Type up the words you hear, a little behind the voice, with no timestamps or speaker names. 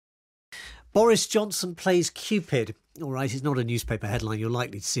Boris Johnson plays Cupid. All right, it's not a newspaper headline you're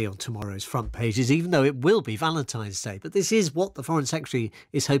likely to see on tomorrow's front pages, even though it will be Valentine's Day. But this is what the Foreign Secretary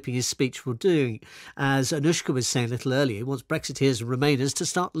is hoping his speech will do. As Anushka was saying a little earlier, he wants Brexiteers and Remainers to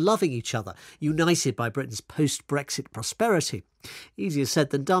start loving each other, united by Britain's post-Brexit prosperity. Easier said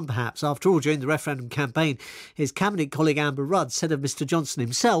than done, perhaps. After all, during the referendum campaign, his cabinet colleague Amber Rudd said of Mr Johnson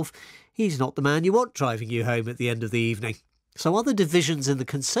himself, he's not the man you want driving you home at the end of the evening. So are the divisions in the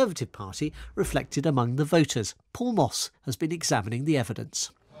Conservative Party reflected among the voters? Paul Moss has been examining the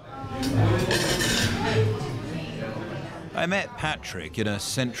evidence. I met Patrick in a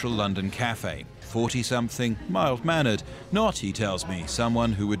central London cafe. 40-something, mild-mannered, not, he tells me,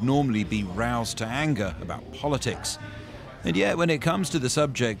 someone who would normally be roused to anger about politics. And yet, when it comes to the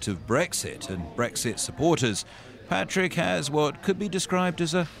subject of Brexit and Brexit supporters, Patrick has what could be described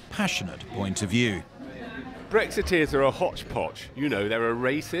as a passionate point of view. Brexiteers are a hodgepodge. You know, there are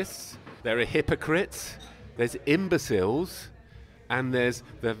racists, there are hypocrites, there's imbeciles, and there's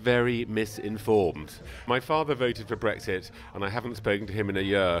the very misinformed. My father voted for Brexit, and I haven't spoken to him in a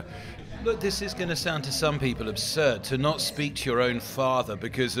year. Look, this is going to sound to some people absurd, to not speak to your own father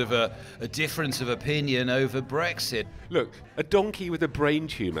because of a difference of opinion over Brexit. Look, a donkey with a brain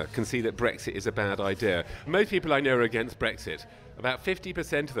tumour can see that Brexit is a bad idea. Most people I know are against Brexit. About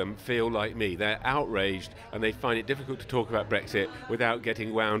 50% of them feel like me. They're outraged and they find it difficult to talk about Brexit without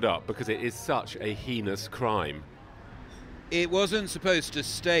getting wound up because it is such a heinous crime. It wasn't supposed to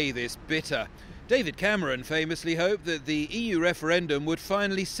stay this bitter. David Cameron famously hoped that the EU referendum would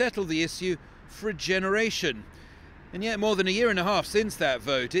finally settle the issue for a generation. And yet, more than a year and a half since that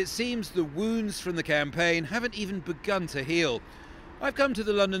vote, it seems the wounds from the campaign haven't even begun to heal. I've come to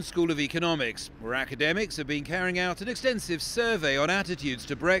the London School of Economics, where academics have been carrying out an extensive survey on attitudes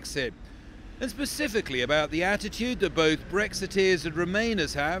to Brexit, and specifically about the attitude that both Brexiteers and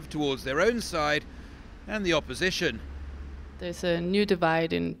Remainers have towards their own side and the opposition. There's a new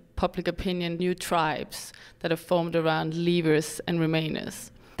divide in public opinion, new tribes that are formed around Leavers and Remainers.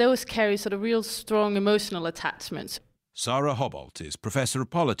 Those carry sort of real strong emotional attachments. Sarah Hobbolt is Professor of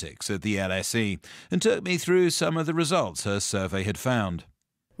Politics at the LSE and took me through some of the results her survey had found.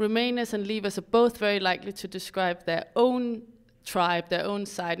 Remainers and Leavers are both very likely to describe their own tribe, their own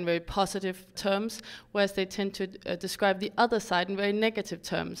side in very positive terms, whereas they tend to describe the other side in very negative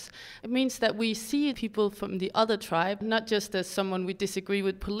terms. It means that we see people from the other tribe not just as someone we disagree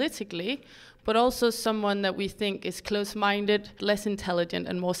with politically, but also someone that we think is close-minded, less intelligent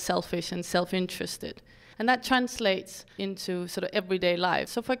and more selfish and self-interested. And that translates into sort of everyday life.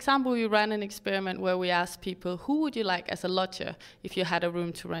 So for example, we ran an experiment where we asked people, who would you like as a lodger if you had a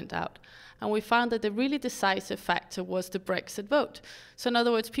room to rent out? And we found that the really decisive factor was the Brexit vote. So in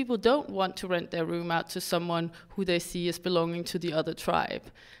other words, people don't want to rent their room out to someone who they see as belonging to the other tribe.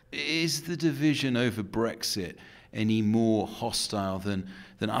 Is the division over Brexit any more hostile than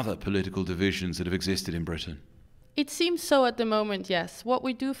other political divisions that have existed in Britain? It seems so at the moment, yes. What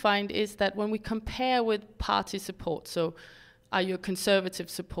we do find is that when we compare with party support, so are you a Conservative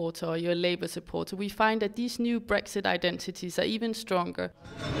supporter or are you a Labour supporter, we find that these new Brexit identities are even stronger.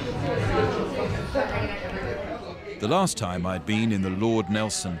 The last time I'd been in the Lord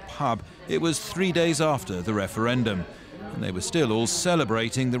Nelson pub, it was 3 days after the referendum, and they were still all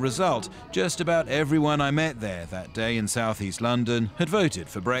celebrating the result. Just about everyone I met there that day in South East London had voted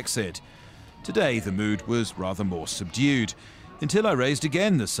for Brexit. Today, the mood was rather more subdued, until I raised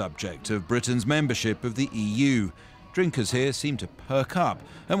again the subject of Britain's membership of the EU. Drinkers here seemed to perk up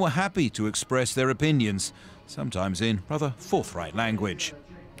and were happy to express their opinions, sometimes in rather forthright language.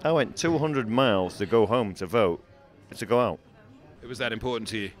 I went 200 miles to go home to vote, to go out. It was that important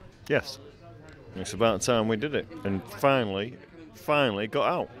to you? Yes. It's about time we did it, and finally got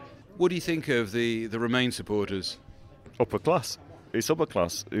out. What do you think of the Remain supporters? Upper class. It's upper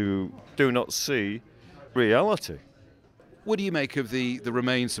class who do not see reality. What do you make of the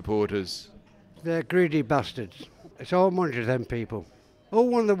Remain supporters? They're greedy bastards. It's all money to them people. Who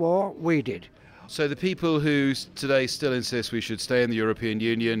won the war? We did. So the people who today still insist we should stay in the European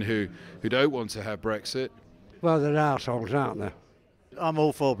Union, who don't want to have Brexit? Well, they're arseholes, aren't they? I'm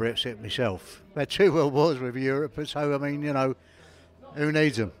all for Brexit myself. There are 2 world wars with Europe, so, I mean, you know, who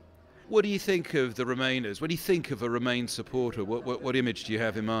needs them? What do you think of the Remainers? When you think of a Remain supporter, what image do you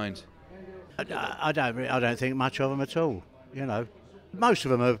have in mind? I don't think much of them at all, you know. Most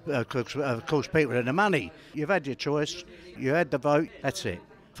of them are, of course, people with the money. You've had your choice, you had the vote, that's it.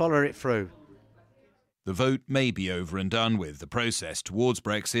 Follow it through. The vote may be over and done with, the process towards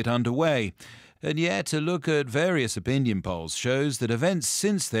Brexit underway. And yet, a look at various opinion polls shows that events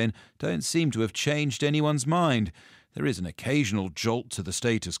since then don't seem to have changed anyone's mind. There is an occasional jolt to the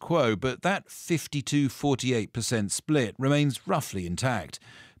status quo, but that 52-48% split remains roughly intact.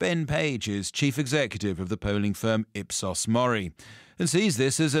 Ben Page is chief executive of the polling firm Ipsos Mori and sees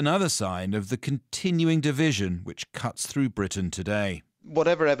this as another sign of the continuing division which cuts through Britain today.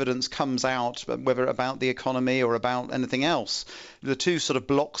 Whatever evidence comes out, whether about the economy or about anything else, the two sort of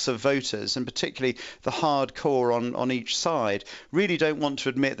blocks of voters, and particularly the hardcore on each side, really don't want to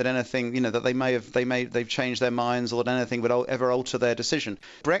admit that anything, that they've changed their minds or that anything would ever alter their decision.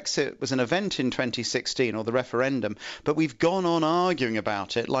 Brexit was an event in 2016, or the referendum, but we've gone on arguing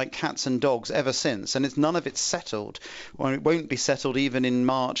about it like cats and dogs ever since, and none of it's settled. Well, it won't be settled even in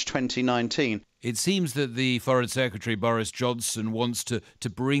March 2019. It seems that the Foreign Secretary, Boris Johnson, wants to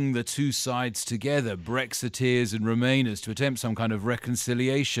bring the two sides together, Brexiteers and Remainers, to attempt some kind of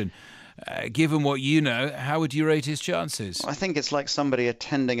reconciliation. Given what you know, how would you rate his chances? I think it's like somebody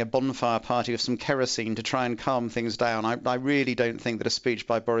attending a bonfire party with some kerosene to try and calm things down. I really don't think that a speech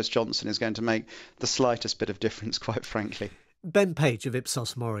by Boris Johnson is going to make the slightest bit of difference, quite frankly. Ben Page of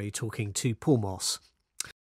Ipsos Mori talking to Paul Moss.